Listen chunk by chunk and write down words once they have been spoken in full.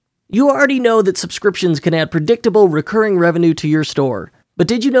You already know that subscriptions can add predictable, recurring revenue to your store. But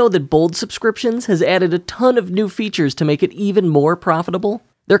did you know that Bold Subscriptions has added a ton of new features to make it even more profitable?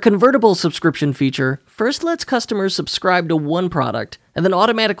 Their convertible subscription feature first lets customers subscribe to one product and then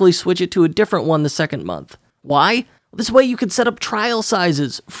automatically switch it to a different one the second month. Why? This way you can set up trial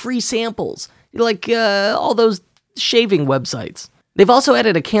sizes, free samples, like all those shaving websites. They've also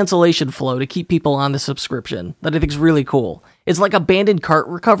added a cancellation flow to keep people on the subscription that I think is really cool. It's like abandoned cart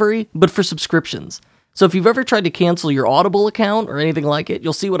recovery, but for subscriptions. So if you've ever tried to cancel your Audible account or anything like it,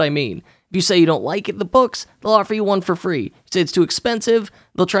 you'll see what I mean. If you say you don't like the books, they'll offer you one for free. You say it's too expensive,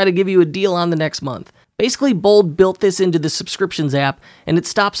 they'll try to give you a deal on the next month. Basically, Bold built this into the subscriptions app, and it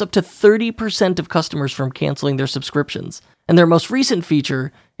stops up to 30% of customers from canceling their subscriptions. And their most recent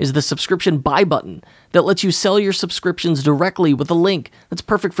feature is the subscription buy button that lets you sell your subscriptions directly with a link that's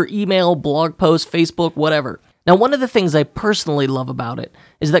perfect for email, blog posts, Facebook, whatever. Now, one of the things I personally love about it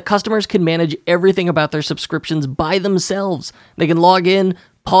is that customers can manage everything about their subscriptions by themselves. They can log in,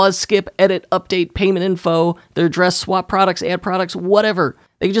 pause, skip, edit, update, payment info, their address, swap products, add products, whatever.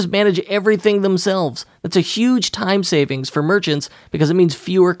 They can just manage everything themselves. That's a huge time savings for merchants because it means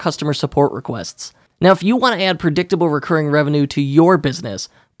fewer customer support requests. Now, if you want to add predictable recurring revenue to your business,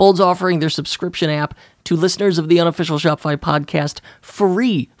 Bold's offering their subscription app to listeners of the Unofficial Shopify podcast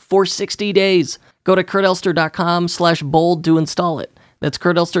free for 60 days. Go to kurtelster.com/bold to install it. That's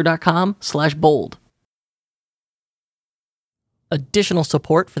kurtelster.com/bold. Additional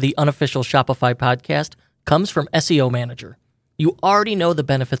support for the Unofficial Shopify podcast comes from SEO Manager. You already know the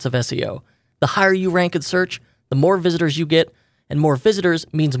benefits of SEO. The higher you rank in search, the more visitors you get, and more visitors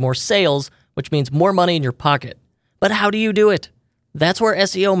means more sales, which means more money in your pocket. But how do you do it? That's where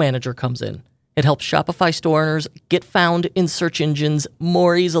SEO Manager comes in. It helps Shopify store owners get found in search engines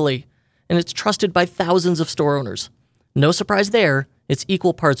more easily, and it's trusted by thousands of store owners. No surprise there, it's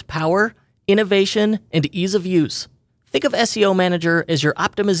equal parts power, innovation, and ease of use. Think of SEO Manager as your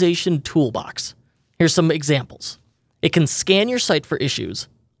optimization toolbox. Here's some examples. It can scan your site for issues,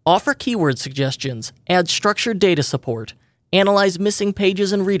 offer keyword suggestions, add structured data support, analyze missing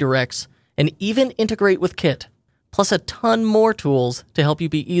pages and redirects, and even integrate with Kit, plus a ton more tools to help you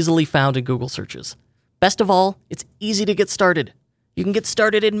be easily found in Google searches. Best of all, it's easy to get started. You can get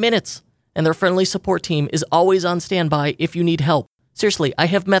started in minutes, and their friendly support team is always on standby if you need help. Seriously, I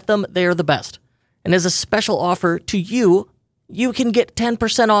have met them. They are the best. And as a special offer to you, you can get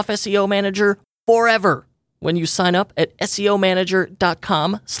 10% off SEO Manager forever when you sign up at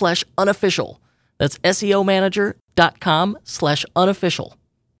SEOmanager.com/unofficial. That's SEOmanager.com/unofficial.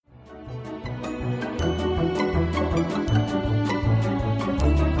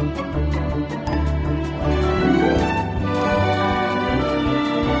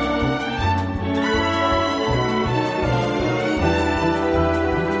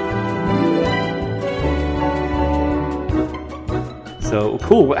 So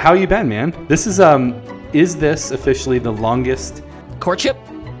cool. How you been, man? This is this officially the longest Courtship?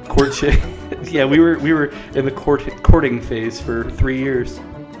 Yeah, we were in the courting phase for 3 years.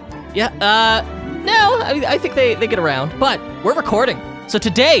 Yeah, no, I think they get around, but we're recording. So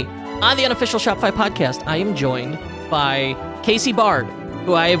today, on the Unofficial Shopify podcast, I am joined by Casey Bard,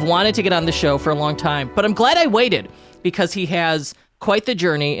 who I have wanted to get on the show for a long time, but I'm glad I waited because he has quite the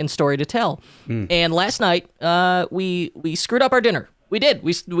journey and story to tell. And last night, we screwed up our dinner. We did.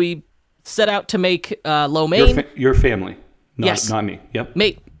 We set out to make lo mein. Your family, yes, not me. Yep.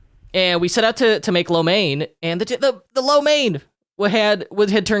 Mate. And we set out to make lo mein, and the lo mein had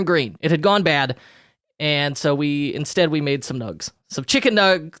turned green. It had gone bad, and so we made some nugs, some chicken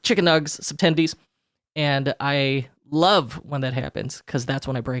nugs, some tendies, and I love when that happens because that's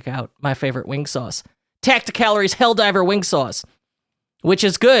when I break out my favorite wing sauce, Tacticalories Helldiver wing sauce, which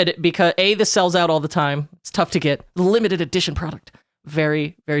is good because this sells out all the time. It's tough to get, limited edition product,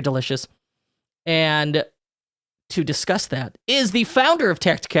 very, very delicious, and to discuss that is the founder of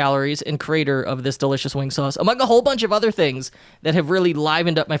Tacticalories and creator of this delicious wing sauce, among a whole bunch of other things that have really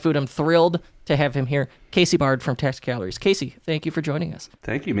livened up my food. I'm thrilled to have him here, Casey Bard from Tacticalories. Casey, thank you for joining us.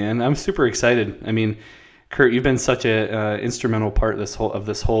 Thank you, man. I'm super excited. I mean, Kurt, you've been such a instrumental part of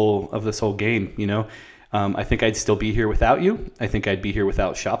this whole game. You know, I think I'd still be here without you. I think I'd be here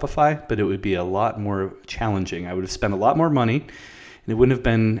without Shopify, but it would be a lot more challenging. I would have spent a lot more money, and it wouldn't have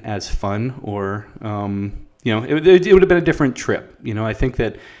been as fun or it would have been a different trip. You know, I think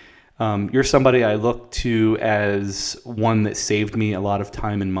that you're somebody I look to as one that saved me a lot of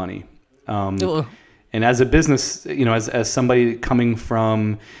time and money. And as a business, as somebody coming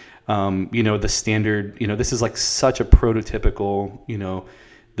from, the standard, this is like such a prototypical,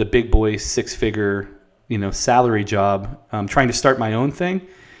 the big boy 6-figure, salary job, trying to start my own thing.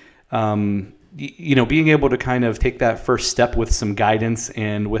 being able to kind of take that first step with some guidance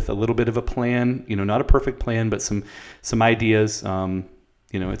and with a little bit of a plan, not a perfect plan, but some ideas.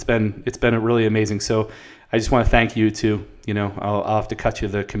 It's been a really amazing. So I just want to thank you too. I'll have to cut you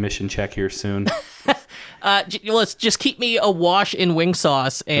the commission check here soon. Let's just keep me awash in wing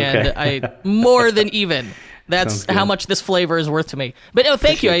sauce, and okay. I more than even. That's how much this flavor is worth to me. But no,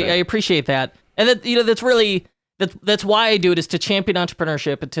 thank you. I appreciate that. And that's why I do it, is to champion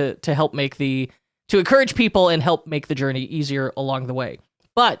entrepreneurship and to help to encourage people and help make the journey easier along the way.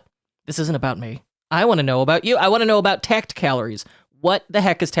 But this isn't about me. I want to know about you. I want to know about Tacticalories. What the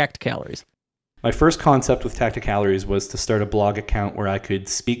heck is Tacticalories? My first concept with Tacticalories was to start a blog account where I could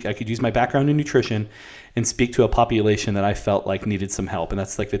use my background in nutrition and speak to a population that I felt like needed some help. And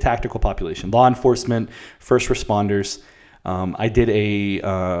that's like the tactical population, law enforcement, first responders. I did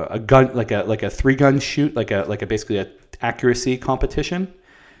a gun, like a 3-gun shoot, like a basically a accuracy competition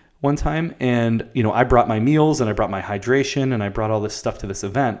one time. And, I brought my meals and I brought my hydration and I brought all this stuff to this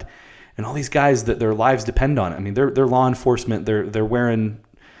event. And all these guys that their lives depend on it. I mean, they're law enforcement. They're wearing,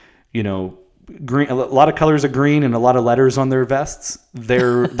 green, a lot of colors of green and a lot of letters on their vests.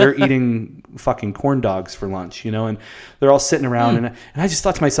 They're eating fucking corn dogs for lunch, and they're all sitting around. And I just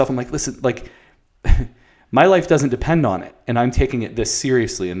thought to myself, I'm like, listen, like my life doesn't depend on it. And I'm taking it this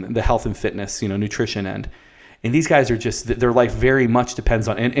seriously, and the health and fitness, nutrition end. And these guys are just, their life very much depends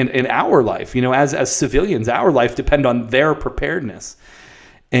on, and our life, as civilians, our life depend on their preparedness.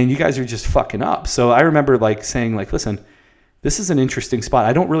 And you guys are just fucking up. So I remember saying listen, this is an interesting spot.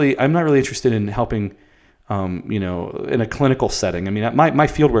 I'm not really interested in helping, in a clinical setting. I mean, my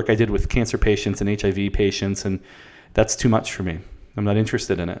field work I did with cancer patients and HIV patients, and that's too much for me. I'm not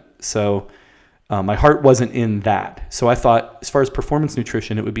interested in it. So my heart wasn't in that. So I thought, as far as performance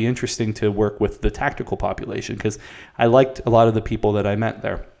nutrition, it would be interesting to work with the tactical population because I liked a lot of the people that I met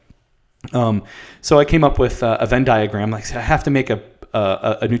there. So I came up with a Venn diagram. I have to make a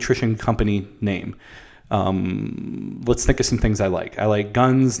nutrition company name. Let's think of some things I like. I like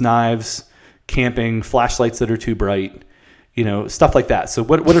guns, knives, camping, flashlights that are too bright, stuff like that. So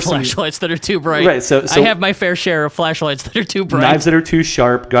what are some flashlights that are too bright? Right. So I have my fair share of flashlights that are too bright. Knives that are too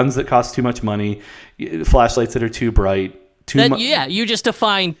sharp, guns that cost too much money, flashlights that are too bright. You just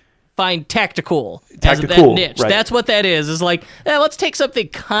define tactical as that niche. Right. That's what that is. Is like, let's take something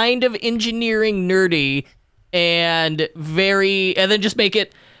kind of engineering nerdy and then just make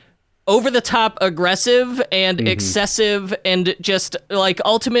it over the top aggressive and excessive and just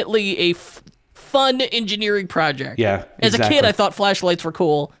ultimately a fun engineering project. Yeah, As a kid, I thought flashlights were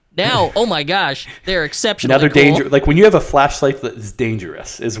cool. Now, oh my gosh, they're exceptionally cool. Now they're dangerous. Like when you have a flashlight that is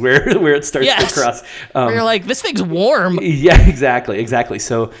dangerous is where it starts to cross. Where you're like, this thing's warm. Yeah, exactly.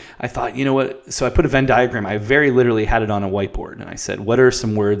 So I thought, you know what? So I put a Venn diagram. I very literally had it on a whiteboard. And I said, what are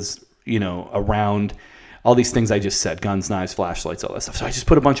some words, around all these things I just said, guns, knives, flashlights, all that stuff. So I just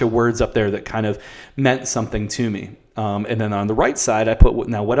put a bunch of words up there that kind of meant something to me. And then on the right side, I put,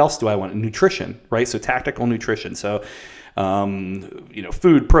 now what else do I want? Nutrition, right? So tactical nutrition. So,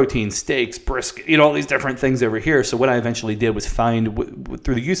 food, protein, steaks, brisket, all these different things over here. So what I eventually did was find,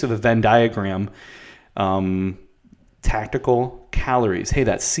 through the use of a Venn diagram, tactical calories. Hey,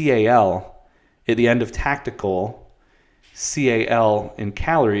 that's CAL at the end of tactical, CAL in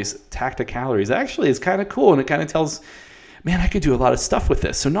calories, Tacticalories. Actually, it's kind of cool, and it kind of tells, man, I could do a lot of stuff with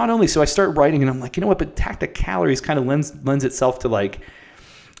this. So I start writing, and I'm like, you know what? But Tacticalories kind of lends itself to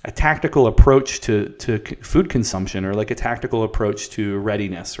a tactical approach to food consumption, or a tactical approach to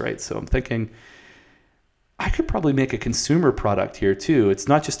readiness, right? So I'm thinking I could probably make a consumer product here too. It's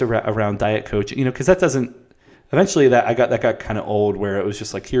not just around diet coaching, because that doesn't. Eventually, that got kind of old, where it was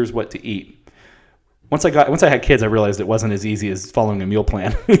just like, here's what to eat. Once I had kids, I realized it wasn't as easy as following a meal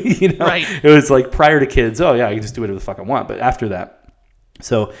plan. Right. It was like prior to kids, oh yeah, I can just do whatever the fuck I want. But after that,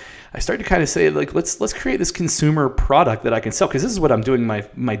 so I started to kind of say, let's create this consumer product that I can sell, because this is what I'm doing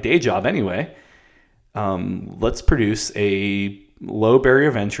my day job anyway. Let's produce a low barrier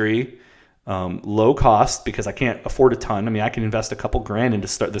of entry, low cost, because I can't afford a ton. I mean, I can invest a couple grand into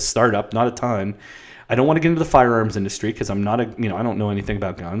start this startup, not a ton. I don't want to get into the firearms industry because I'm not I don't know anything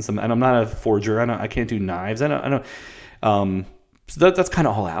about guns, and I'm not a forger. I can't do knives. I don't. So that's kind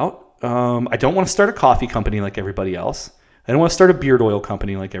of all out. I don't want to start a coffee company like everybody else. I don't want to start a beard oil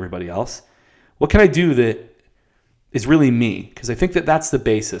company like everybody else. What can I do that is really me? Because I think that's the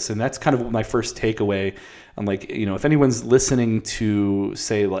basis, and that's kind of my first takeaway. I'm like, if anyone's listening to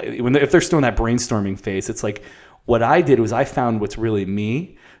say, if they're still in that brainstorming phase, it's like, what I did was I found what's really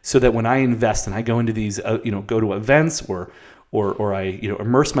me, so that when I invest and I go into these, go to events or I,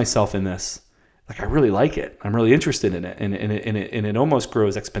 immerse myself in this, I really like it. I'm really interested in it. And it almost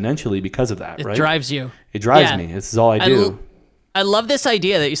grows exponentially because of that, right? It drives you. It drives me. This is all I do. I love this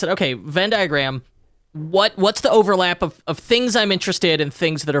idea that you said, okay, Venn diagram, what's the overlap of things I'm interested in,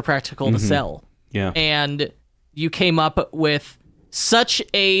 things that are practical to sell? Yeah. And you came up with such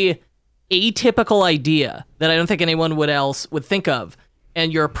a atypical idea that I don't think anyone else would think of.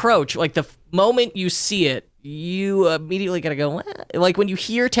 And your approach, like the moment you see it, you immediately got to go, like when you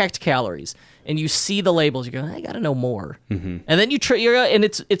hear Tacticalories and you see the labels, you go, I got to know more. And then and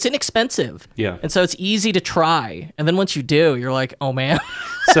it's inexpensive. Yeah. And so it's easy to try. And then once you do, you're like, oh man,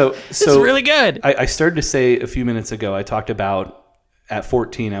 so it's really good. I started to say a few minutes ago, I talked about at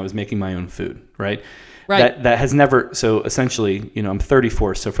 14, I was making my own food, right? Right. That has never, so essentially, I'm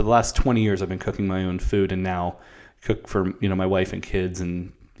 34. So for the last 20 years, I've been cooking my own food and now cook for, my wife and kids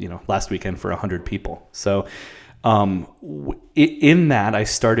and, last weekend for 100 people. So, in that I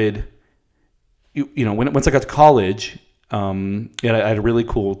started, once I got to college, I had a really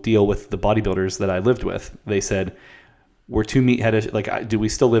cool deal with the bodybuilders that I lived with. They said, we're too meatheaded. Like, do we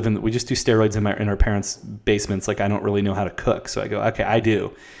still live we just do steroids in our parents' basements. Like, I don't really know how to cook. So I go, okay, I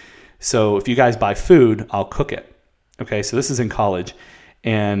do. So if you guys buy food, I'll cook it. Okay. So this is in college,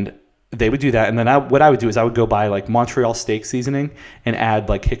 and they would do that. And then what I would do is I would go buy like Montreal steak seasoning and add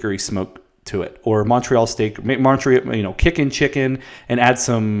like hickory smoke to it, or Montreal steak, kicking chicken and add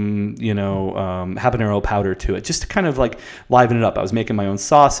some, habanero powder to it, just to kind of like liven it up. I was making my own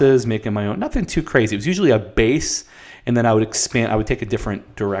sauces, nothing too crazy. It was usually a base, and then I would expand. I would take a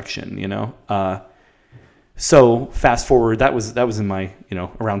different direction, So fast forward, that was in my,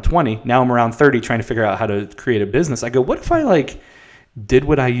 around 20. Now I'm around 30 trying to figure out how to create a business. I go, what if I did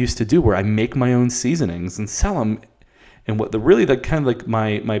what I used to do, where I make my own seasonings and sell them? And what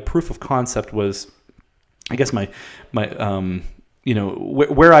my proof of concept was, I guess where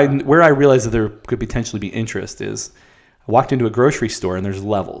I realized that there could potentially be interest is I walked into a grocery store and there's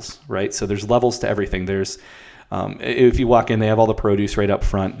levels, right? So there's levels to everything. There's, if you walk in, they have all the produce right up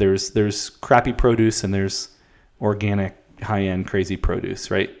front. There's crappy produce and there's organic, high-end, crazy produce,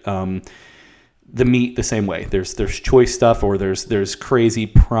 right? The meat the same way. There's choice stuff, or there's crazy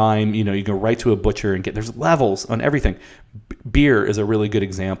prime. You go right to a butcher and there's levels on everything. Beer is a really good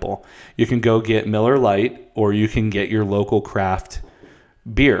example. You can go get Miller Lite, or you can get your local craft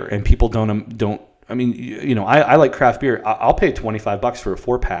beer, and people don't. I mean, I like craft beer. I'll pay $25 for a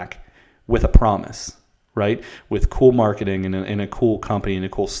 4-pack with a promise, right? With cool marketing and a cool company and a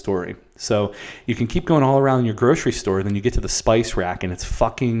cool story. So you can keep going all around your grocery store, then you get to the spice rack and it's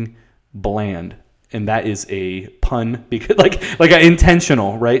fucking bland. And that is a pun, because like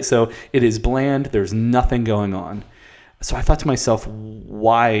intentional, right? So it is bland. There's nothing going on. So I thought to myself,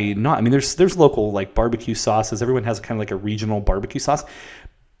 why not? I mean, there's local like barbecue sauces. Everyone has kind of like a regional barbecue sauce,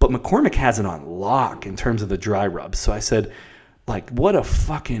 but McCormick has it on lock in terms of the dry rub. So I said, what a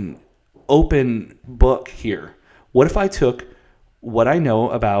fucking open book here. What if I took what I know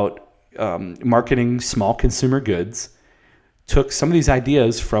about marketing small consumer goods, took some of these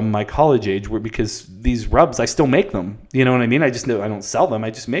ideas from my college age, because these rubs, I still make them. You know what I mean? I don't sell them. I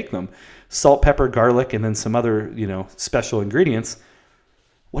just make them. Salt, pepper, garlic, and then some other, special ingredients.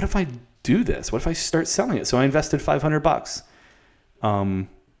 What if I do this? What if I start selling it? So I invested $500.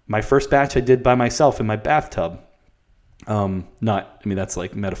 My first batch I did by myself in my bathtub. That's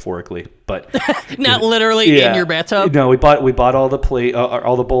like metaphorically, but not literally in your bathtub. No, we bought all the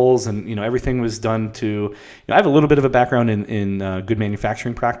all the bowls, and everything was done to. I have a little bit of a background in good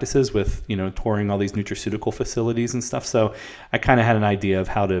manufacturing practices with touring all these nutraceutical facilities and stuff. So I kind of had an idea of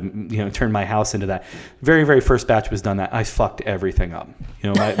how to turn my house into that. Very very first batch was done that. I fucked everything up.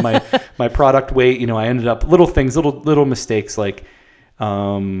 My product weight. I ended up little mistakes like.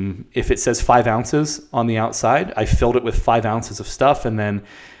 If it says 5 ounces on the outside, I filled it with 5 ounces of stuff, and then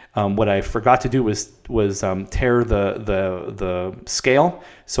what I forgot to do was tear the scale.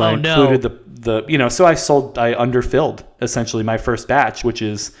 So I included so I underfilled essentially my first batch, which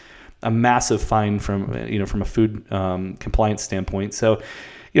is a massive fine from a food compliance standpoint. So.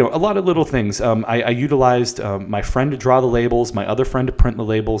 A lot of little things. I utilized my friend to draw the labels, my other friend to print the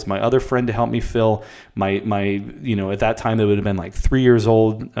labels, my other friend to help me fill, my at that time they would have been like 3 years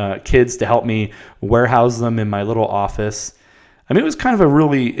old kids to help me warehouse them in my little office. I mean, it was kind of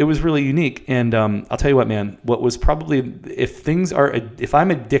really unique. And I'll tell you what, man, what was probably, if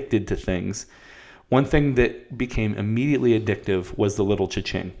I'm addicted to things, one thing that became immediately addictive was the little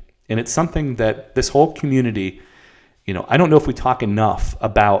cha-ching. And it's something that this whole community, I don't know if we talk enough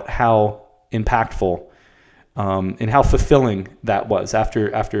about how impactful and how fulfilling that was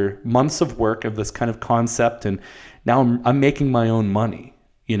after months of work of this kind of concept. And now I'm making my own money,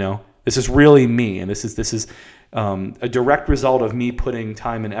 This is really me, and this is a direct result of me putting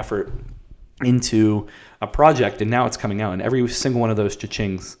time and effort into a project, and now it's coming out. And every single one of those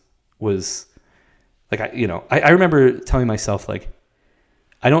cha-chings was like, I remember telling myself, like,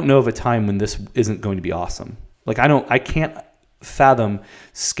 I don't know of a time when this isn't going to be awesome. Like, I can't fathom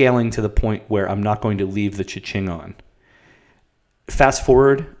scaling to the point where I'm not going to leave the cha-ching on. Fast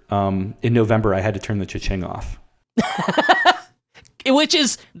forward, in November, I had to turn the cha-ching off. Which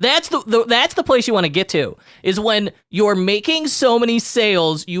is, that's the place you want to get to, is when you're making so many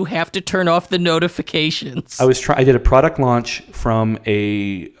sales, you have to turn off the notifications. I did a product launch from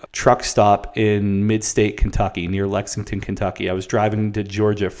a truck stop in mid-state Kentucky, near Lexington, Kentucky. I was driving to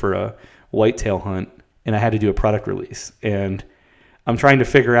Georgia for a whitetail hunt, and I had to do a product release. And I'm trying to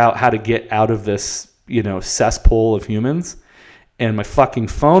figure out how to get out of this, cesspool of humans, and my fucking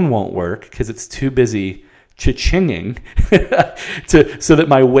phone won't work because it's too busy cha-chinging so that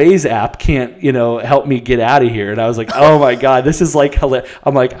my Waze app can't, help me get out of here. And I was like, oh my God, this is like,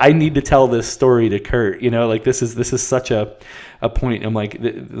 I'm like, I need to tell this story to Kurt, like this is such a point. I'm like,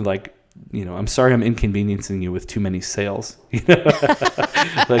 I'm sorry I'm inconveniencing you with too many sales.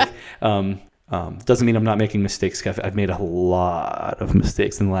 Like, doesn't mean I'm not making mistakes. I've made a lot of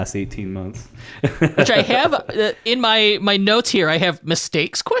mistakes in the last 18 months. Which I have in my notes here. I have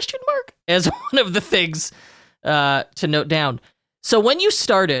mistakes ? As one of the things to note down. So when you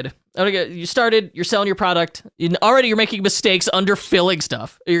started, you're selling your product. You're making mistakes underfilling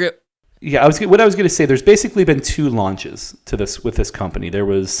stuff. Yeah, what I was going to say. There's basically been 2 launches to this with this company. There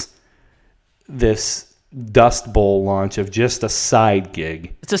was this Dust Bowl launch of just a side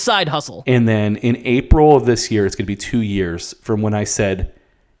gig. It's a side hustle. And then in April of this year, it's going to be 2 years from when I said,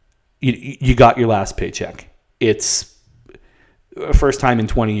 you got your last paycheck. It's first time in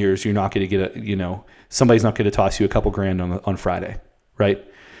 20 years, you're not going to get somebody's not going to toss you a couple grand on Friday. Right.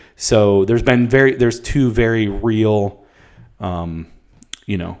 So there's 2 very real,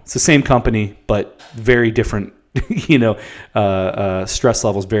 it's the same company, but very different, stress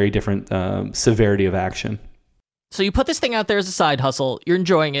levels, very different severity of action. So you put this thing out there as a side hustle. You're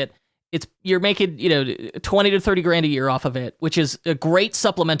enjoying it. You're making 20 to 30 grand a year off of it, which is a great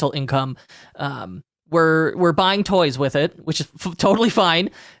supplemental income. We're buying toys with it, which is totally fine.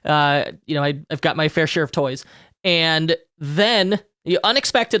 I've got my fair share of toys, and then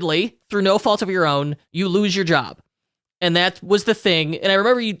unexpectedly, through no fault of your own, you lose your job, and that was the thing. And I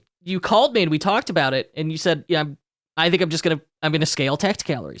remember you called me and we talked about it, and you said, "Yeah, I think I'm gonna scale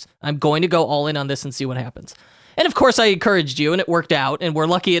Tacticalories. I'm going to go all in on this and see what happens." And of course, I encouraged you, and it worked out, and we're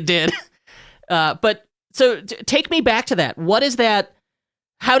lucky it did. But so take me back to that. What is that?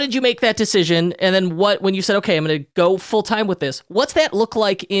 How did you make that decision? And then when you said, okay, I'm going to go full time with this, what's that look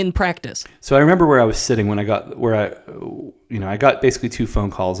like in practice? So I remember where I was sitting when I got basically 2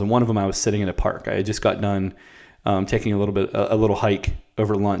 phone calls, and one of them I was sitting in a park. I had just got done taking a little hike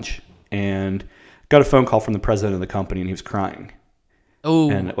over lunch, and got a phone call from the president of the company, and he was crying.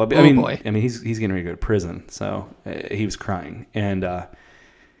 Oh, and boy. I mean, he's getting ready to go to prison, so he was crying, and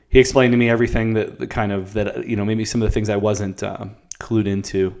he explained to me everything that maybe some of the things I wasn't clued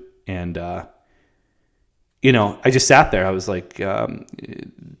into, and I just sat there. I was like, some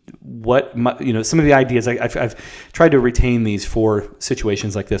of the ideas I've tried to retain these for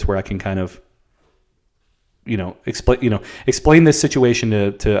situations like this where I can kind of explain this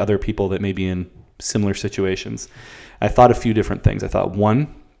situation to other people that may be in similar situations. I thought a few different things. I thought,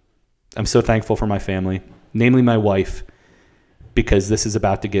 one, I'm so thankful for my family, namely my wife, because this is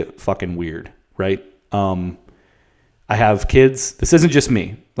about to get fucking weird, right? I have kids. This isn't just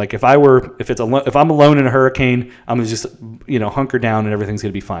me. Like if I'm alone in a hurricane, I'm gonna just hunker down and everything's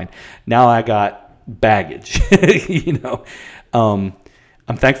gonna be fine. Now I got baggage.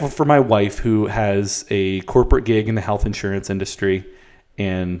 I'm thankful for my wife, who has a corporate gig in the health insurance industry,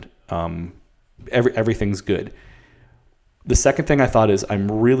 and everything's good. The second thing I thought is,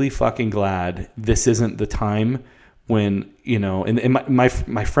 I'm really fucking glad this isn't the time when and my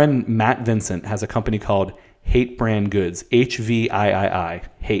friend Matt Vincent has a company called Hate Brand Goods, HVIII,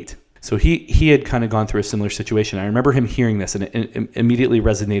 Hate. So he had kind of gone through a similar situation. I remember him hearing this, and it immediately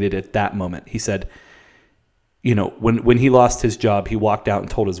resonated at that moment. He said, when he lost his job, he walked out and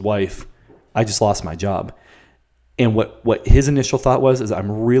told his wife, "I just lost my job." And what his initial thought was,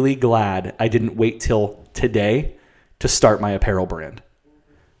 I'm really glad I didn't wait till today to start my apparel brand,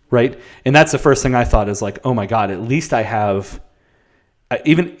 right? And that's the first thing I thought, is like, oh my God, at least I have,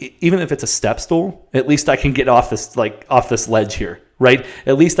 even if it's a step stool, at least I can get off this ledge here, right?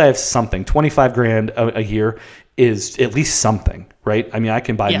 At least I have something. 25 grand a year is at least something, right? I mean, I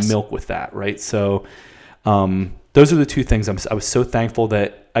can buy milk with that, right? So those are the two things I was so thankful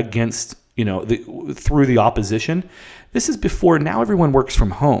that against, through the opposition. This is before, now everyone works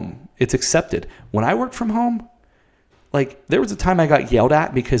from home. It's accepted. When I worked from home, like there was a time I got yelled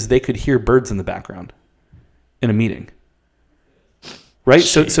at because they could hear birds in the background in a meeting. Right?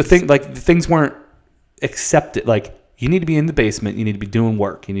 Jeez. So things weren't accepted. Like you need to be in the basement. You need to be doing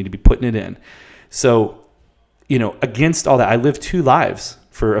work. You need to be putting it in. So, against all that, I lived 2 lives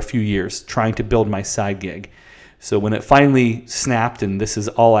for a few years trying to build my side gig. So when it finally snapped and this is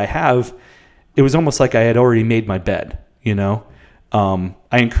all I have, it was almost like I had already made my bed, I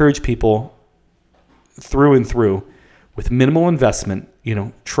encourage people through and through with minimal investment,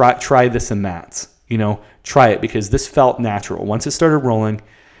 try this and that, try it because this felt natural. Once it started rolling,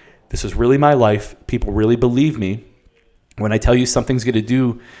 this was really my life. People really believe me. When I tell you something's going to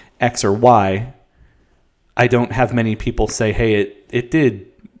do X or Y, I don't have many people say, hey, it did,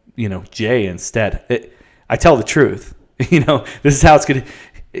 J instead. I tell the truth. This is how it's going to,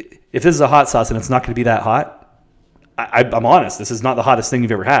 if this is a hot sauce and it's not going to be that hot, I'm honest. This is not the hottest thing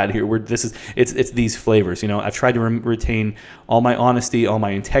you've ever had here. It's these flavors. I've tried to retain all my honesty, all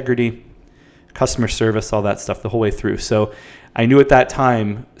my integrity, customer service, all that stuff the whole way through. So I knew at that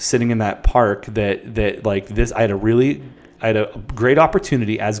time, sitting in that park, that like this, I had a great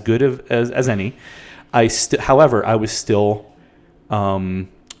opportunity, as good as any. However, I was still,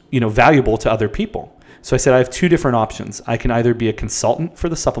 valuable to other people. So I said, I have 2 different options. I can either be a consultant for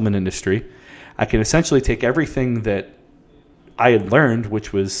the supplement industry. I can essentially take everything that I had learned,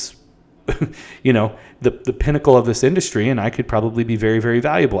 which was, the pinnacle of this industry, and I could probably be very, very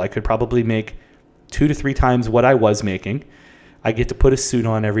valuable. I could probably make 2 to 3 times what I was making. I get to put a suit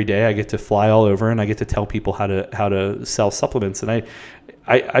on every day. I get to fly all over, and I get to tell people how to sell supplements. And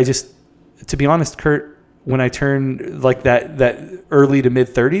I just, to be honest, Kurt, when I turn like that early to mid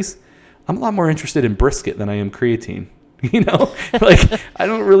 30s, I'm a lot more interested in brisket than I am creatine. Like I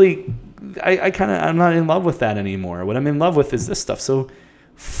don't really, I'm not in love with that anymore. What I'm in love with is this stuff. So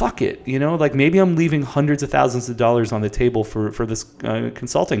fuck it. Like maybe I'm leaving hundreds of thousands of dollars on the table for this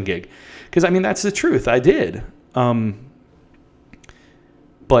consulting gig. Cause that's the truth. I did.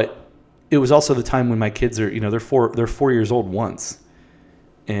 But it was also the time when my kids are, they're 4 years old once,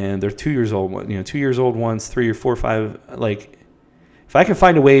 and they're 2 years old, 2 years old once, 3 or 4 or 5, like, if I can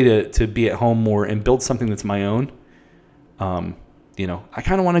find a way to be at home more and build something that's my own, I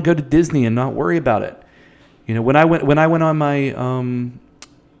kind of want to go to Disney and not worry about it. When I went on my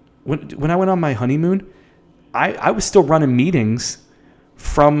when I went on my honeymoon, I was still running meetings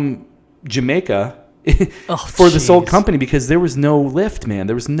from Jamaica for this old company because there was no lift, man.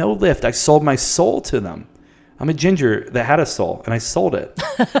 There was no lift. I sold my soul to them. I'm a ginger that had a soul, and I sold it.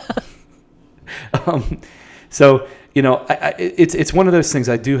 So. It's one of those things.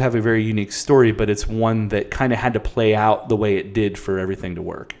 I do have a very unique story, but it's one that kind of had to play out the way it did for everything to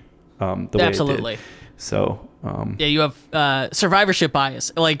work. Absolutely. So, you have survivorship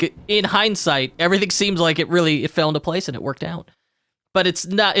bias. Like in hindsight, everything seems like it fell into place and it worked out. But it's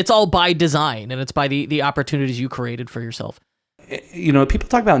not. It's all by design, and it's by the opportunities you created for yourself. People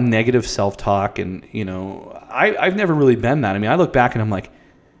talk about negative self-talk, and I've never really been that. I look back and I'm like,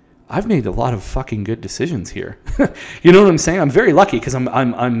 I've made a lot of fucking good decisions here. You know what I'm saying? I'm very lucky because I'm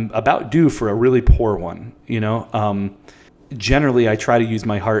about due for a really poor one. Generally, I try to use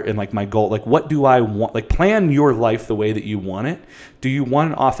my heart and like my goal. Like, what do I want? Like, plan your life the way that you want it. Do you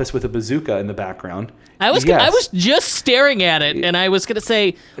want an office with a bazooka in the background? I was just staring at it, and I was gonna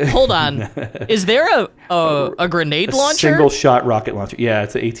say, hold on, is there a grenade launcher? Single shot rocket launcher. Yeah,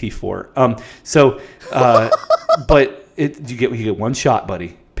 it's an AT-4. But you get one shot,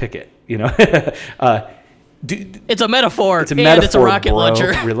 buddy. Pick it, it's a metaphor. It's a metaphor, and it's a rocket bro.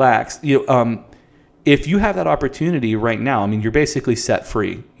 launcher. Relax. If you have that opportunity right now, you're basically set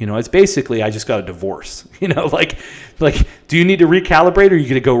free. It's basically I just got a divorce. Like, do you need to recalibrate, or are you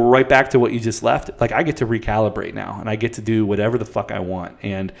going to go right back to what you just left? Like, I get to recalibrate now, and I get to do whatever the fuck I want.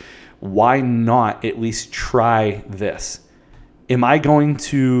 And why not at least try this? Am I going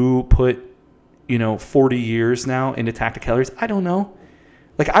to put 40 years now into Tacticalories? I don't know.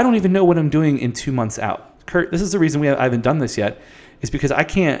 Like, I don't even know what I'm doing in 2 months out. Kurt, this is the reason I haven't done this yet, is because I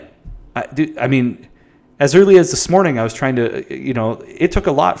can't. As early as this morning, I was trying to, it took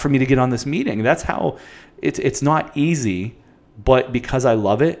a lot for me to get on this meeting. That's how it's not easy, but because I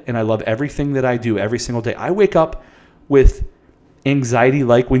love it and I love everything that I do every single day, I wake up with anxiety,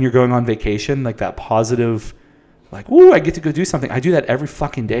 like when you're going on vacation, like that positive, like, woo, I get to go do something. I do that every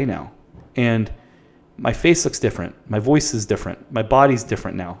fucking day now. And my face looks different. My voice is different. My body's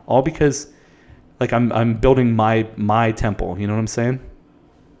different now. All because like I'm building my temple. You know what I'm saying?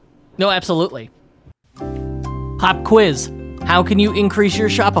 No, absolutely. Pop quiz. How can you increase your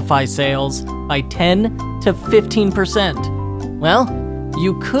Shopify sales by 10 to 15%? Well,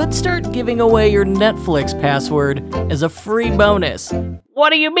 you could start giving away your Netflix password as a free bonus. What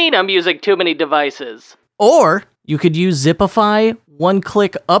do you mean I'm using too many devices? Or you could use Zipify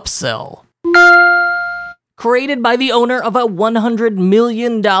one-click upsell. Created by the owner of a $100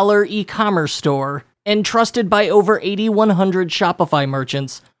 million e-commerce store and trusted by over 8,100 Shopify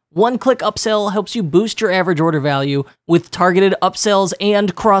merchants, one-click upsell helps you boost your average order value with targeted upsells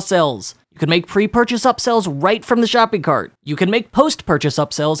and cross-sells. You can make pre-purchase upsells right from the shopping cart. You can make post-purchase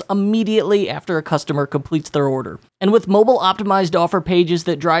upsells immediately after a customer completes their order. And with mobile-optimized offer pages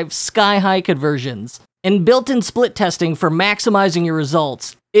that drive sky-high conversions and built-in split testing for maximizing your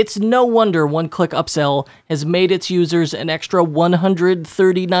results, it's no wonder one-click upsell has made its users an extra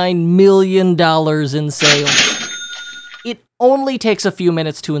 $139 million in sales. It only takes a few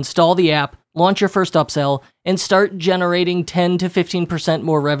minutes to install the app, launch your first upsell, and start generating 10 to 15%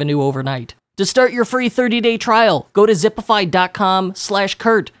 more revenue overnight. To start your free 30-day trial, go to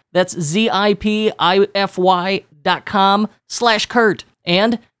zipify.com/Kurt. That's zipify.com/Kurt.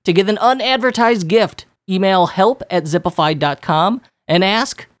 And to get an unadvertised gift, email help@zipify.com and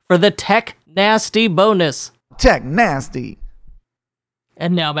ask for the Tech Nasty bonus. Tech Nasty.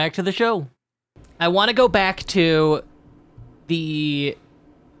 And now back to the show. I want to go back to the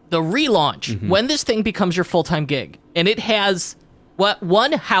relaunch, when this thing becomes your full-time gig. And it has,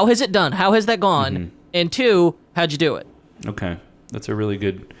 one, how has it done? How has that gone? And two, how'd you do it? Okay. That's a really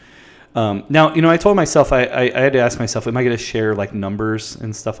good... now, I told myself, I had to ask myself, am I going to share like numbers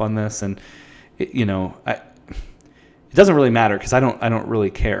and stuff on this? And, it doesn't really matter because I don't really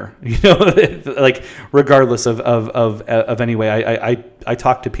care, like regardless of any way, I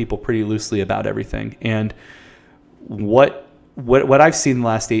talk to people pretty loosely about everything. And what I've seen in the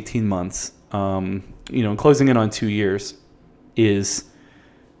last 18 months, closing in on 2 years is,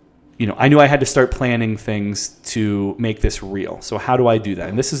 I knew I had to start planning things to make this real. So how do I do that?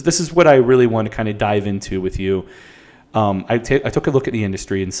 And this is what I really want to kind of dive into with you. I took a look at the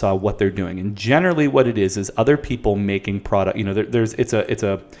industry and saw what they're doing. And generally what it is other people making product, it's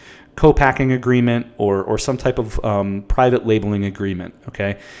a co-packing agreement or some type of private labeling agreement.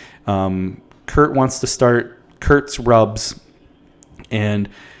 Okay. Kurt wants to start Kurt's Rubs, and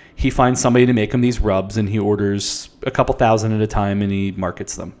he finds somebody to make him these rubs, and he orders a couple thousand at a time, and he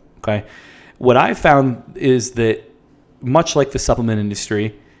markets them. Okay. What I found is that much like the supplement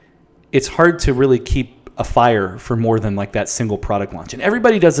industry, it's hard to really keep a fire for more than like that single product launch. And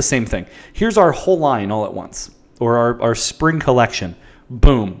everybody does the same thing. Here's our whole line all at once, or our spring collection.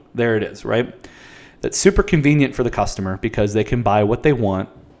 Boom. There it is, right? That's super convenient for the customer because they can buy what they want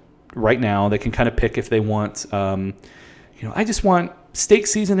right now. They can kind of pick if they want, I just want steak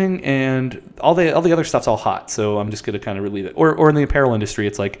seasoning and all the other stuff's all hot. So I'm just going to kind of relieve it. Or in the apparel industry,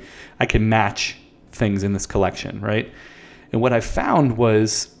 it's like I can match things in this collection, right? And what I found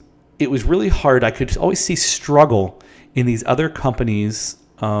was it was really hard. I could always see struggle in these other companies'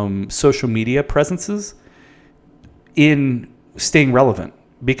 social media presences in staying relevant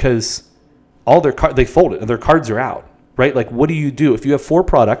because all they fold it and their cards are out, right? Like, what do you do if you have 4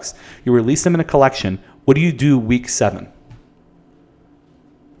 products, you release them in a collection? What do you do week 7?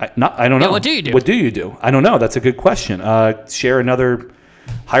 I don't know. Yeah, what do you do? What do you do? I don't know. That's a good question. Hire a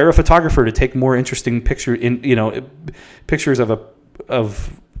photographer to take more interesting pictures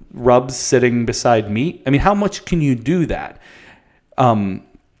of rubs sitting beside meat. I mean, how much can you do that? Now,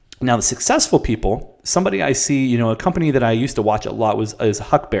 the successful people, somebody I see, a company that I used to watch a lot is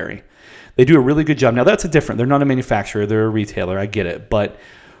Huckberry. They do a really good job. Now, that's they're not a manufacturer, they're a retailer. I get it. But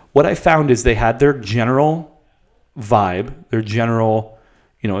what I found is they had their general vibe, their general,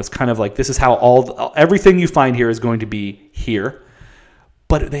 it's kind of like this is how everything you find here is going to be here.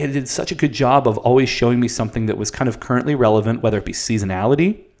 But they did such a good job of always showing me something that was kind of currently relevant, whether it be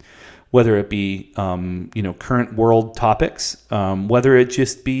seasonality, whether it be current world topics, whether it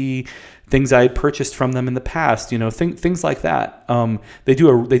just be things I had purchased from them in the past, things like that. They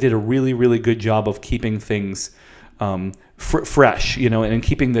did a really, really good job of keeping things fresh, and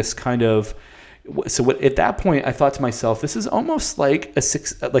keeping this kind of. So at that point, I thought to myself, this is almost like a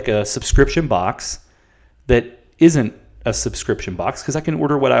subscription box that isn't a subscription box because I can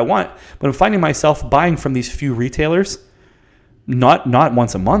order what I want. But I'm finding myself buying from these few retailers, not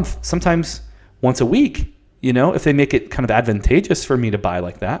once a month, sometimes once a week, if they make it kind of advantageous for me to buy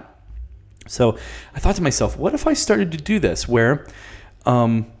like that. So I thought to myself, what if I started to do this where,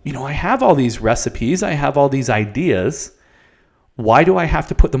 I have all these recipes, I have all these ideas. Why do I have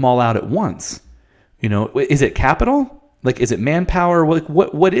to put them all out at once? Is it capital? Like, is it manpower?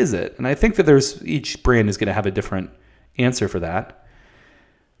 What is it? And I think that each brand is going to have a different answer for that.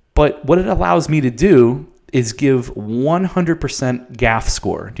 But what it allows me to do is give 100% GAF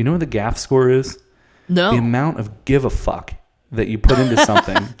score. Do you know what the GAF score is? No. The amount of give a fuck that you put into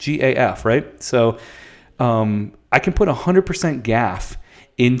something. GAF, right? So I can put 100% GAF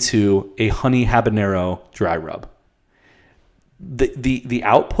into a honey habanero dry rub. The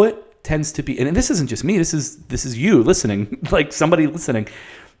output tends to be, and this isn't just me, this is you listening, like somebody listening.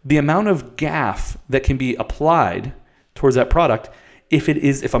 The amount of GAF that can be applied towards that product,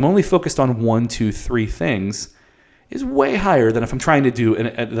 if I'm only focused on 1, 2, 3 things, is way higher than if I'm trying to do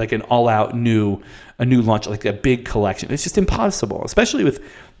an all-out new launch, like a big collection. It's just impossible, especially with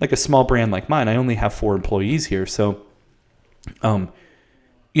like a small brand like mine. I only have 4 employees here, so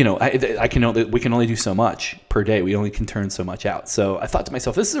we can only do so much per day. We only can turn so much out. So I thought to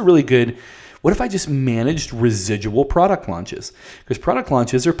myself, this is a really good. What if I just managed residual product launches? Because product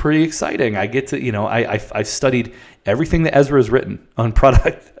launches are pretty exciting. I get to, I've studied everything that Ezra has written on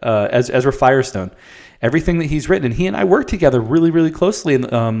product, Ezra Firestone, everything that he's written. And he and I worked together really, really closely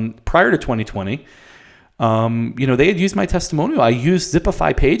prior to 2020. They had used my testimonial. I used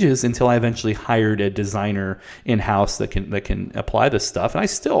Zipify Pages until I eventually hired a designer in-house that can apply this stuff. And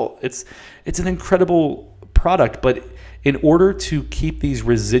it's an incredible product, but in order to keep the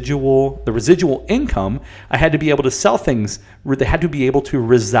residual income, I had to be able to sell things. They had to be able to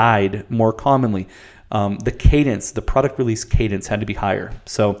reside more commonly. The product release cadence had to be higher.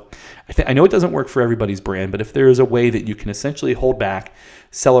 So I know it doesn't work for everybody's brand, but if there is a way that you can essentially hold back,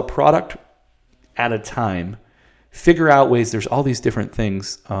 sell a product at a time, figure out ways, there's all these different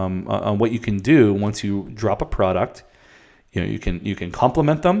things on what you can do once you drop a product. You can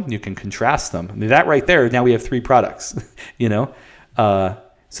complement them, you can contrast them. I mean, that right there, now we have 3 products. So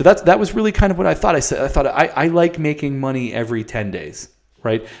that was really kind of what I thought. I thought I like making money every 10 days,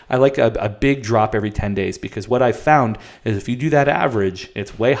 right? I like a big drop every 10 days, because what I found is if you do that average,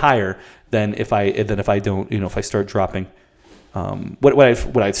 it's way higher than if I don't, if I start dropping. What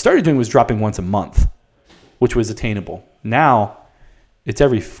I started doing was dropping once a month, which was attainable. Now it's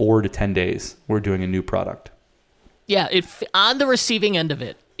every 4 to 10 days we're doing a new product. Yeah, on the receiving end of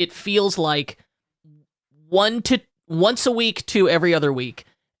it, it feels like once a week to every other week,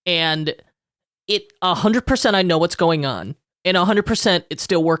 and 100% I know what's going on, and 100% it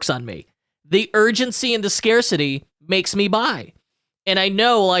still works on me. The urgency and the scarcity makes me buy, and I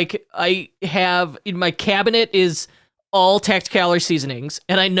know, like, I have in my cabinet is all Tacticalories seasonings,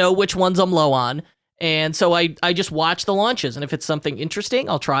 and I know which ones I'm low on, and so I just watch the launches, and if it's something interesting,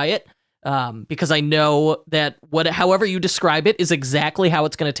 I'll try it. Because I know that however you describe it is exactly how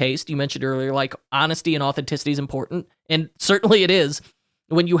it's going to taste. You mentioned earlier, like, honesty and authenticity is important, and certainly it is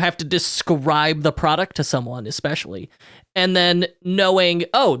when you have to describe the product to someone, especially. And then knowing,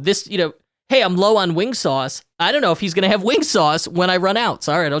 hey, I'm low on wing sauce. I don't know if he's going to have wing sauce when I run out.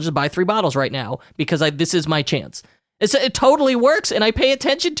 So, all right, I'll just buy 3 bottles right now because this is my chance. It totally works, and I pay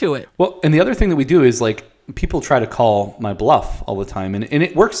attention to it. Well, and the other thing that we do is, like, people try to call my bluff all the time, and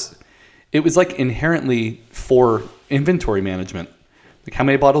it works. It was like inherently for inventory management. Like, how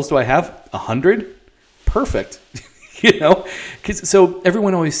many bottles do I have? 100? Perfect. So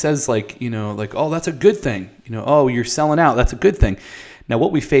everyone always says, oh, that's a good thing. Oh, you're selling out. That's a good thing. Now,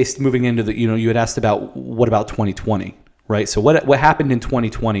 what we faced moving into you had asked about what about 2020, right? So what happened in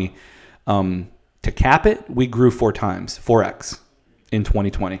 2020? To cap it, we grew 4x in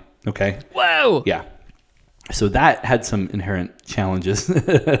 2020. Okay. Whoa. Yeah. So that had some inherent challenges.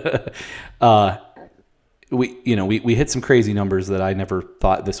 We hit some crazy numbers that I never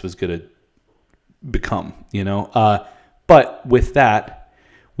thought this was going to become, But with that,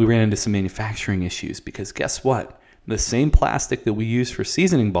 we ran into some manufacturing issues, because guess what? The same plastic that we use for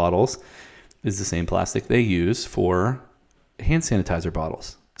seasoning bottles is the same plastic they use for hand sanitizer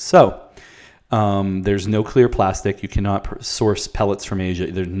bottles. So there's no clear plastic. You cannot source pellets from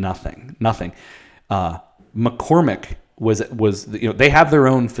Asia. There's nothing. McCormick was they have their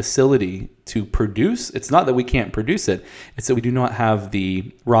own facility to produce. It's not that we can't produce it. It's that we do not have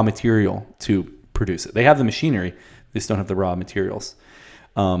the raw material to produce it. They have the machinery. They just don't have the raw materials.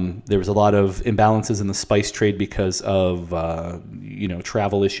 There was a lot of imbalances in the spice trade because of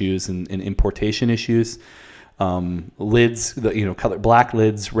travel issues and importation issues. Lids, color black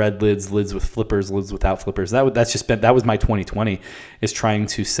lids, red lids, lids with flippers, lids without flippers. That was my 2020, is trying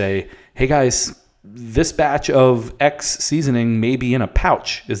to say, hey guys, this batch of X seasoning may be in a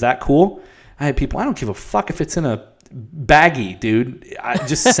pouch. Is that cool? I had people, I don't give a fuck if it's in a baggie, dude. I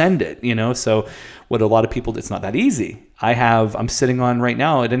just send it, So what a lot of people, it's not that easy. I'm sitting on right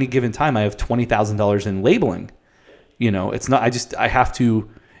now, at any given time, I have $20,000 in labeling, It's not, it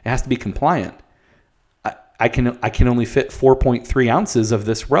has to be compliant. I can only fit 4.3 ounces of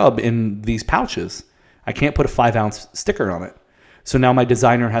this rub in these pouches. I can't put a 5-ounce sticker on it. So now my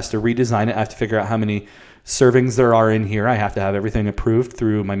designer has to redesign it. I have to figure out how many servings there are in here. I have to have everything approved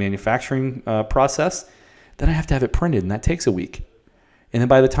through my manufacturing process. Then I have to have it printed, and that takes a week. And then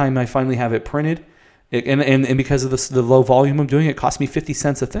by the time I finally have it printed, and because of the low volume I'm doing, it cost me 50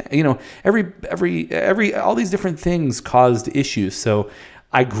 cents a thing. Every all these different things caused issues. So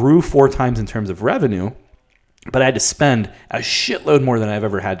I grew 4 times in terms of revenue, but I had to spend a shitload more than I've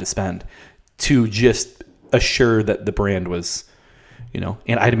ever had to spend to just assure that the brand was, and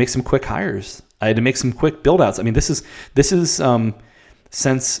I had to make some quick hires. I had to make some quick build outs. I mean, this is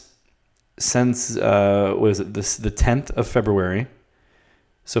since what is it? The 10th of February.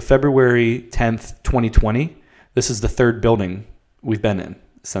 So February 10th, 2020. This is the 3rd building we've been in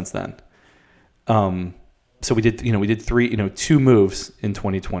since then. So we did 2 moves in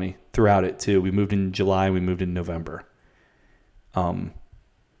 2020 throughout it too. We moved in July, we moved in November.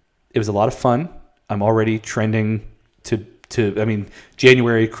 It was a lot of fun. I'm already trending to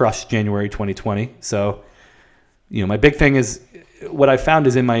January crushed January 2020. So, my big thing is what I found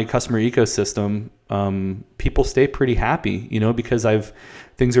is in my customer ecosystem, people stay pretty happy, because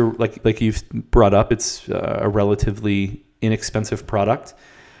things are like you've brought up, it's a relatively inexpensive product.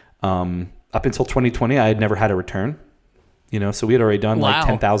 Up until 2020, I had never had a return, so we had already done like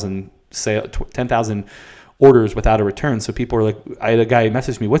 10,000 orders without a return. So people were like, I had a guy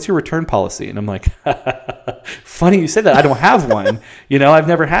message me, "What's your return policy?" And I'm like, funny you said that. I don't have one. I've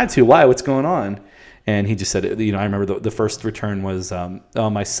never had to. Why? What's going on? And he just said, I remember the first return was,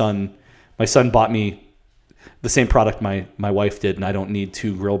 my son bought me the same product my wife did, and I don't need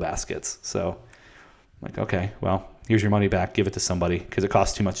 2 grill baskets. So I'm like, okay, well, here's your money back. Give it to somebody because it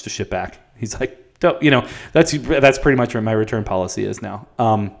costs too much to ship back. He's like, that's pretty much what my return policy is now.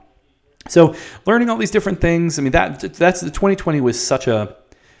 So learning all these different things. I mean, that's the 2020 was such a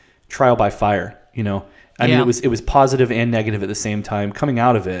trial by fire. I mean, it was positive and negative at the same time. Coming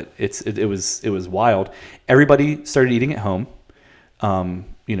out of it, it was wild. Everybody started eating at home.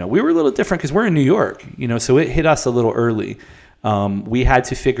 We were a little different because we're in New York. So it hit us a little early. We had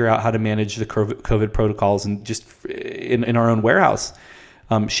to figure out how to manage the COVID protocols and just in our own warehouse,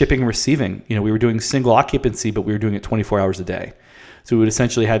 shipping and receiving. We were doing single occupancy, but we were doing it 24 hours a day. So we would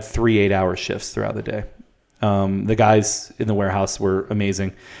essentially had 3 8-hour shifts throughout the day. The guys in the warehouse were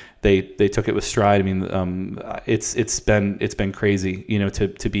amazing. They took it with stride. I mean, it's been crazy,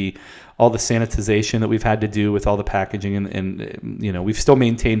 to be all the sanitization that we've had to do with all the packaging and we've still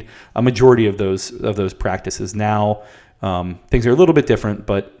maintained a majority of those practices. Now things are a little bit different,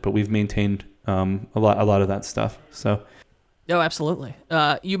 but we've maintained a lot of that stuff. So. Oh, absolutely.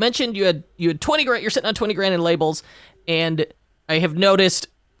 You mentioned you had 20 grand. You're sitting on 20 grand in labels, and I have noticed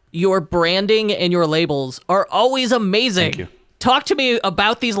your branding and your labels are always amazing. Thank you. Talk to me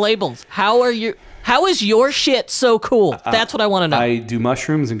about these labels. How is your shit so cool? That's what I want to know. I do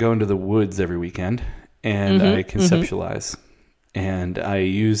mushrooms and go into the woods every weekend, and I conceptualize. And I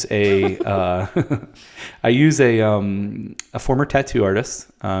use a former tattoo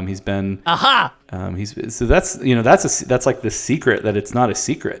artist. He's been that's like the secret that it's not a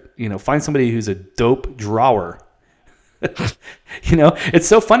secret. Find somebody who's a dope drawer. It's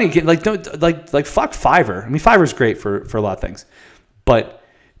so funny. Like fuck Fiverr. I mean, Fiverr's great for a lot of things, but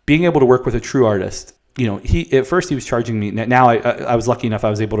being able to work with a true artist. He at first he was charging me. Now I was lucky enough I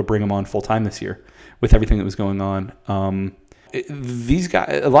was able to bring him on full time this year with everything that was going on. These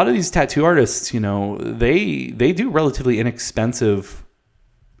guys, a lot of these tattoo artists, they do relatively inexpensive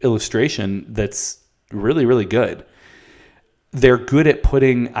illustration that's really, really good. They're good at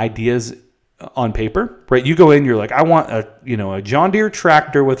putting ideas on paper, right? You go in, you're like, I want a John Deere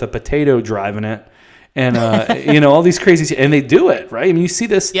tractor with a potato driving it, and all these crazy, and they do it, right? I mean, you see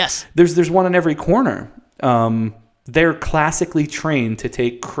this. Yes. There's one on every corner. They're classically trained to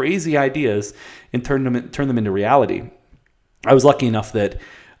take crazy ideas and turn them into reality. I was lucky enough that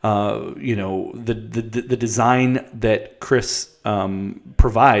the design that Chris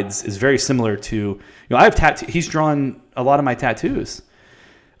provides is very similar to I have he's drawn a lot of my tattoos.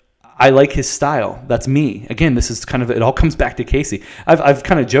 I like his style. That's me. Again, this is kind of, it all comes back to Casey. I've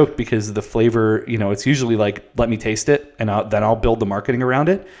kind of joked because the flavor, it's usually like, let me taste it and then I'll build the marketing around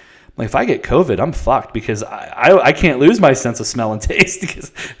it. Like if I get COVID, I'm fucked because I can't lose my sense of smell and taste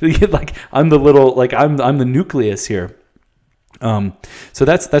because like I'm the nucleus here. So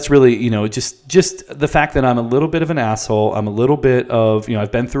that's really, just the fact that I'm a little bit of an asshole. I'm a little bit of,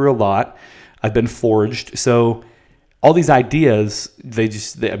 I've been through a lot. I've been forged. So all these ideas,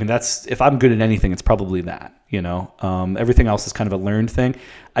 that's, if I'm good at anything, it's probably that, Everything else is kind of a learned thing.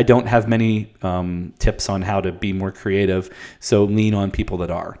 I don't have many tips on how to be more creative, so lean on people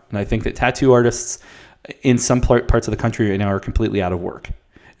that are. And I think that tattoo artists in some parts of the country right now are completely out of work.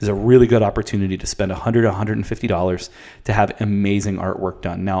 Is a really good opportunity to spend $100, $150 to have amazing artwork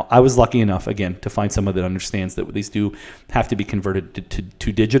done. Now, I was lucky enough, again, to find someone that understands that these do have to be converted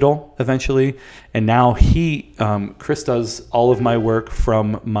to digital eventually. And now Chris does all of my work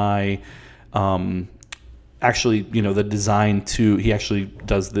from my, the design he actually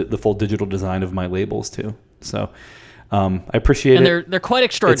does the full digital design of my labels too. So I appreciate it. And they're quite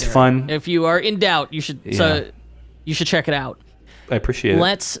extraordinary. It's fun. If you are in doubt, you should check it out. I appreciate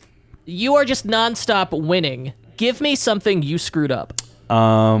it. You are just nonstop winning. Give me something you screwed up.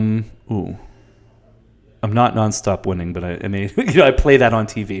 I'm not nonstop winning, but I play that on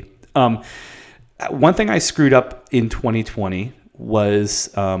TV. One thing I screwed up in 2020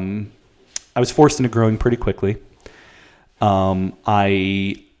 was I was forced into growing pretty quickly.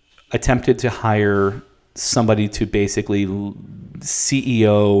 I attempted to hire somebody to basically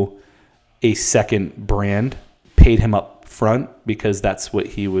CEO a second brand, paid him up front because that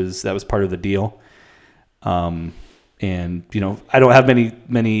was part of the deal. And I don't have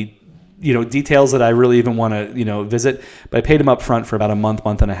many details that I really even want to visit, but I paid him up front for about a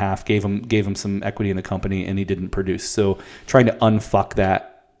month and a half, gave him some equity in the company, and he didn't produce. So trying to unfuck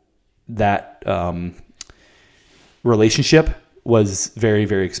that relationship was very,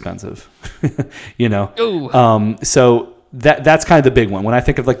 very expensive. Ooh. So that's kind of the big one. When I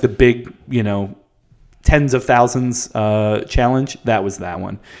think of like the big, tens of thousands challenge, that was that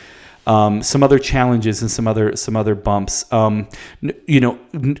one. Some other challenges and some other bumps.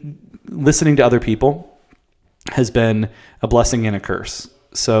 Listening to other people has been a blessing and a curse.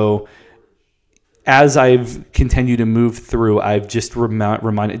 So as I've continued to move through, I've just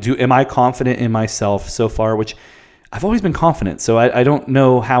reminded, am I confident in myself so far? Which I've always been confident. So I don't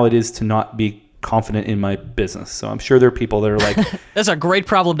know how it is to not be confident in my business. So I'm sure there are people that are like, that's a great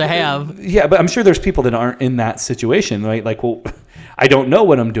problem to have. Yeah, but I'm sure there's people that aren't in that situation, right? Like, well, I don't know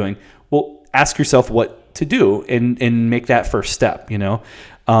what I'm doing. Well, ask yourself what to do and make that first step,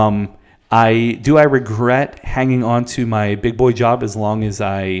 I regret hanging on to my big boy job as long as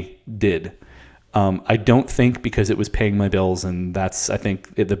I did. I don't think, because it was paying my bills, and that's, I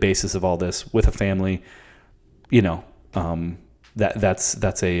think, the basis of all this with a family, that's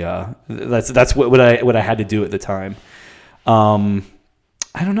what I had to do at the time. I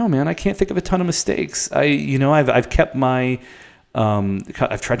don't know, man. I can't think of a ton of mistakes. I've kept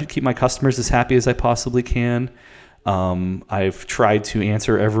I've tried to keep my customers as happy as I possibly can. I've tried to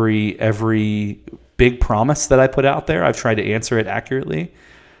answer every big promise that I put out there. I've tried to answer it accurately.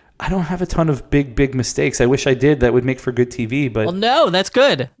 I don't have a ton of big mistakes. I wish I did. That would make for good TV, but well, no, that's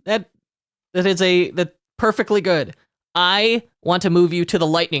good. That's perfectly good. I want to move you to the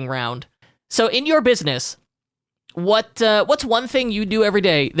lightning round. So in your business, what's one thing you do every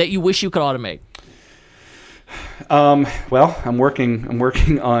day that you wish you could automate? Well, I'm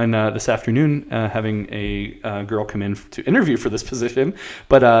working on this afternoon, having a girl come in to interview for this position.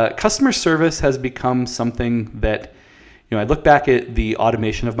 But customer service has become something that, I look back at the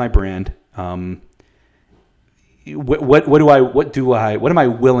automation of my brand. What am I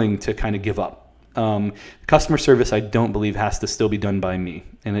willing to kind of give up? Customer service, I don't believe, has to still be done by me,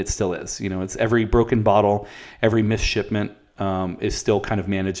 and it still is. It's every broken bottle, every missed shipment is still kind of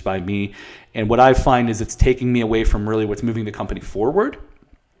managed by me. And what I find is it's taking me away from really what's moving the company forward.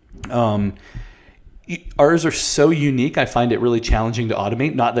 Ours are so unique. I find it really challenging to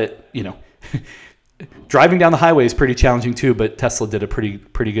automate. Not that, driving down the highway is pretty challenging too, but Tesla did a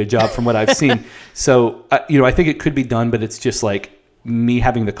pretty good job from what I've seen. So, I think it could be done, but it's just like me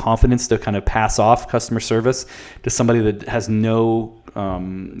having the confidence to kind of pass off customer service to somebody that has no,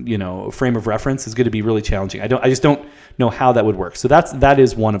 frame of reference is going to be really challenging. I just don't know how that would work. So that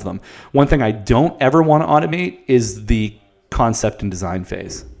is one of them. One thing I don't ever want to automate is the concept and design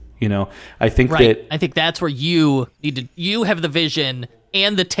phase. I think I think that's where you have the vision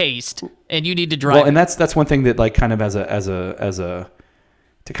and the taste, and you need to drive. Well, and that's one thing that, like, kind of as a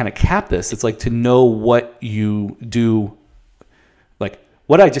to kind of cap this, it's like to know what you do. Like,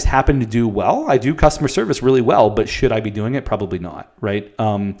 what I just happen to do well, I do customer service really well, but should I be doing it? Probably not, right?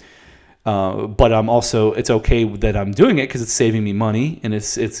 But I'm also, it's okay that I'm doing it because it's saving me money, and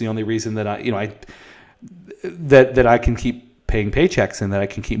it's the only reason that I can keep paying paychecks and that I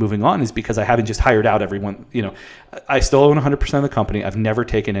can keep moving on is because I haven't just hired out everyone. I still own 100% of the company. I've never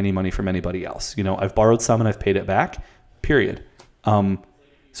taken any money from anybody else. I've borrowed some and I've paid it back, period.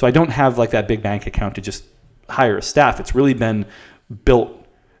 So I don't have like that big bank account to just hire a staff. It's really been built,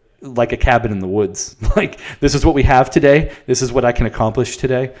 like a cabin in the woods. Like, this is what we have today. This is what I can accomplish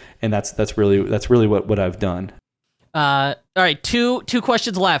today. And that's really what I've done. All right, two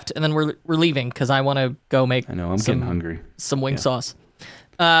questions left, and then we're leaving because I want to go make. I know, I'm getting hungry. Some wing sauce.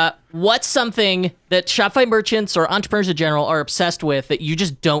 What's something that Shopify merchants or entrepreneurs in general are obsessed with that you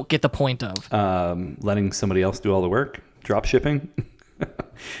just don't get the point of? Letting somebody else do all the work. Drop shipping.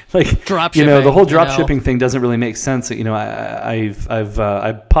 Like, drop you shipping, know, the whole drop shipping thing doesn't really make sense. You know,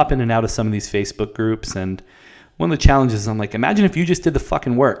 I pop in and out of some of these Facebook groups, and one of the challenges, I'm like, imagine if you just did the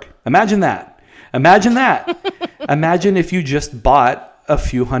fucking work. Imagine that. Imagine if you just bought a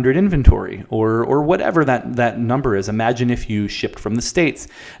few hundred inventory or whatever that number is. Imagine if you shipped from the States.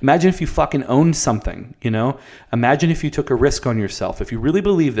 Imagine if you fucking owned something, you know? Imagine if you took a risk on yourself. If you really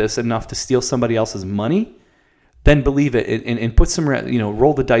believe this enough to steal somebody else's money, then believe it and put some, you know,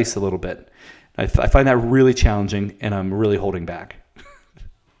 roll the dice a little bit. I find that really challenging, and I'm really holding back.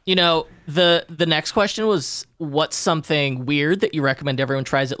 You know, the next question was, what's something weird that you recommend everyone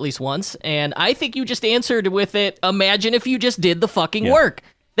tries at least once? And I think you just answered with it, imagine if you just did the fucking work.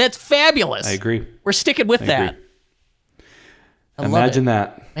 That's fabulous. I agree. We're sticking with that. I imagine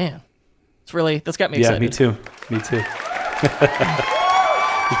that. Man, that's got me excited. Yeah, me too. There's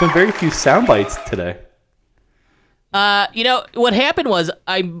been very few sound bites today. You know, what happened was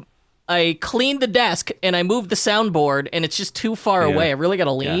I cleaned the desk and I moved the soundboard, and it's just too far away. I really got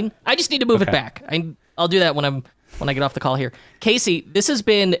to lean. Yeah. I just need to move it back. I'll do that when I get off the call here. Casey, this has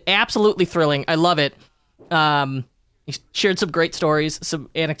been absolutely thrilling. I love it. You shared some great stories, some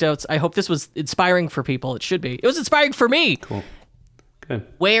anecdotes. I hope this was inspiring for people. It should be. It was inspiring for me. Cool. Good.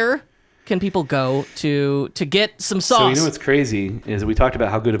 Where can people go to get some sauce? So you know what's crazy is we talked about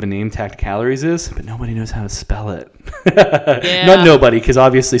how good of a name Tacticalories is, but nobody knows how to spell it. Not nobody, because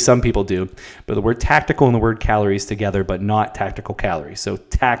obviously some people do. But the word tactical and the word calories together, but not tactical calories. So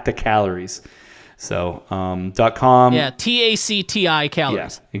Tacticalories. So .com. Yeah, TACTI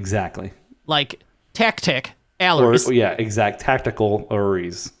calories. Yeah, exactly. Like tactic calories. Yeah, exact.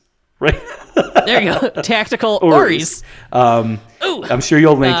 Tacticalories. Right. There you go. Tacticalories. I'm sure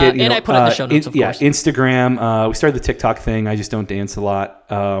you'll link it. And I put it in the show notes, of course. Yeah, Instagram. We started the TikTok thing. I just don't dance a lot.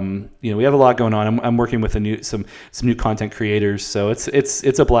 You know, we have a lot going on. I'm working with some new content creators, so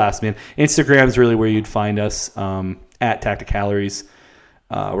it's a blast, man. Instagram is really where you'd find us at Tacticalories.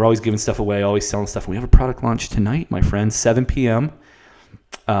 We're always giving stuff away, always selling stuff. And we have a product launch tonight, my friends, 7 p.m.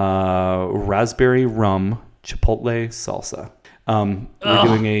 Raspberry rum chipotle salsa. We're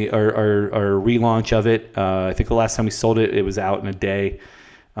doing our relaunch of it. I think the last time we sold it, it was out in a day.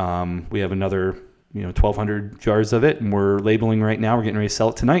 We have another 1,200 jars of it, and we're labeling right now. We're getting ready to sell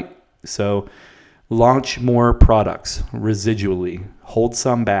it tonight. So launch more products residually. Hold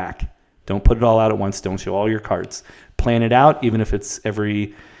some back. Don't put it all out at once. Don't show all your cards. Plan it out, even if it's if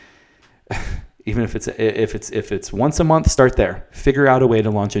it's once a month, start there. Figure out a way to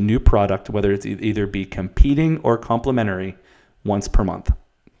launch a new product, whether it's either be competing or complementary, once per month.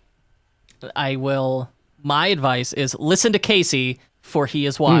 My advice is listen to Casey, for he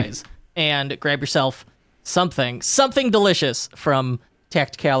is wise, and grab yourself something delicious from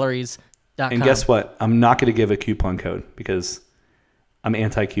Tacticalories.com. And guess what? I'm not going to give a coupon code because I'm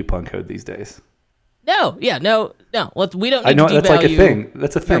anti-coupon code these days. No. We don't need I know to that's like a devalue thing.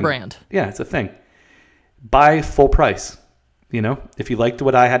 That's a thing. your brand. Yeah, it's a thing. Buy full price. If you liked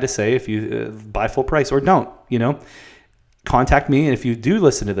what I had to say, if you buy full price or don't, contact me, and if you do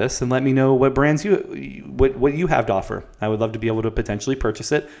listen to this, and let me know what brands what you have to offer. I would love to be able to potentially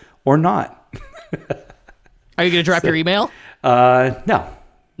purchase it or not. Are you going to drop your email? No.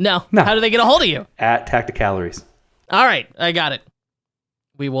 How do they get a hold of you? At Tacticalories. All right, I got it.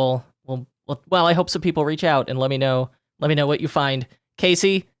 We will. Well, I hope some people reach out and let me know what you find.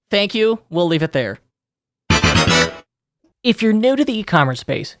 Casey, thank you. We'll leave it there. If you're new to the e-commerce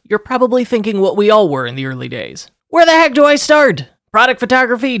space, you're probably thinking what we all were in the early days. Where the heck do I start? Product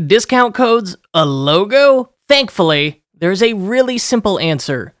photography, discount codes, a logo? Thankfully, there's a really simple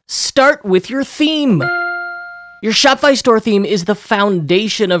answer. Start with your theme. Your Shopify store theme is the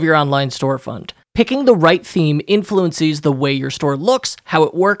foundation of your online storefront. Picking the right theme influences the way your store looks, how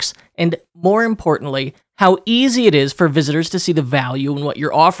it works, and more importantly, how easy it is for visitors to see the value in what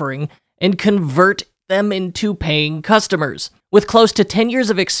you're offering and convert them into paying customers. With close to 10 years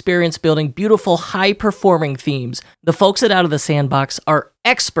of experience building beautiful, high-performing themes, the folks at Out of the Sandbox are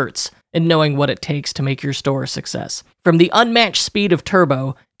experts in knowing what it takes to make your store a success. From the unmatched speed of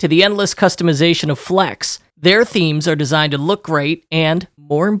Turbo to the endless customization of Flex, their themes are designed to look great and,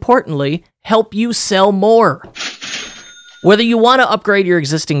 more importantly, help you sell more. Whether you want to upgrade your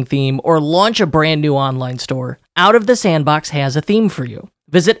existing theme or launch a brand new online store, Out of the Sandbox has a theme for you.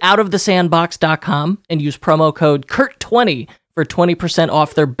 Visit outofthesandbox.com and use promo code KURT20 for 20%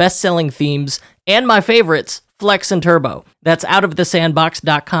 off their best-selling themes and my favorites, Flex and Turbo. That's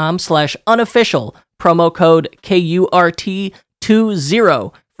outofthesandbox.com/unofficial, promo code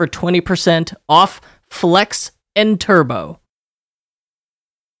KURT20 for 20% off Flex and Turbo.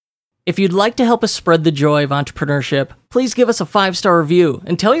 If you'd like to help us spread the joy of entrepreneurship, please give us a 5-star review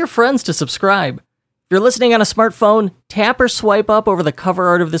and tell your friends to subscribe. If you're listening on a smartphone, tap or swipe up over the cover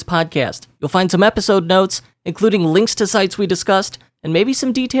art of this podcast. You'll find some episode notes, including links to sites we discussed, and maybe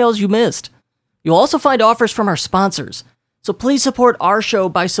some details you missed. You'll also find offers from our sponsors, so please support our show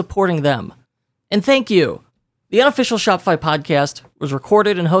by supporting them. And thank you. The Unofficial Shopify Podcast was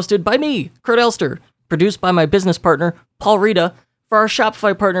recorded and hosted by me, Kurt Elster, produced by my business partner, Paul Rita, for our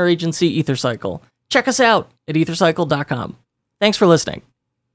Shopify partner agency, EtherCycle. Check us out at ethercycle.com. Thanks for listening.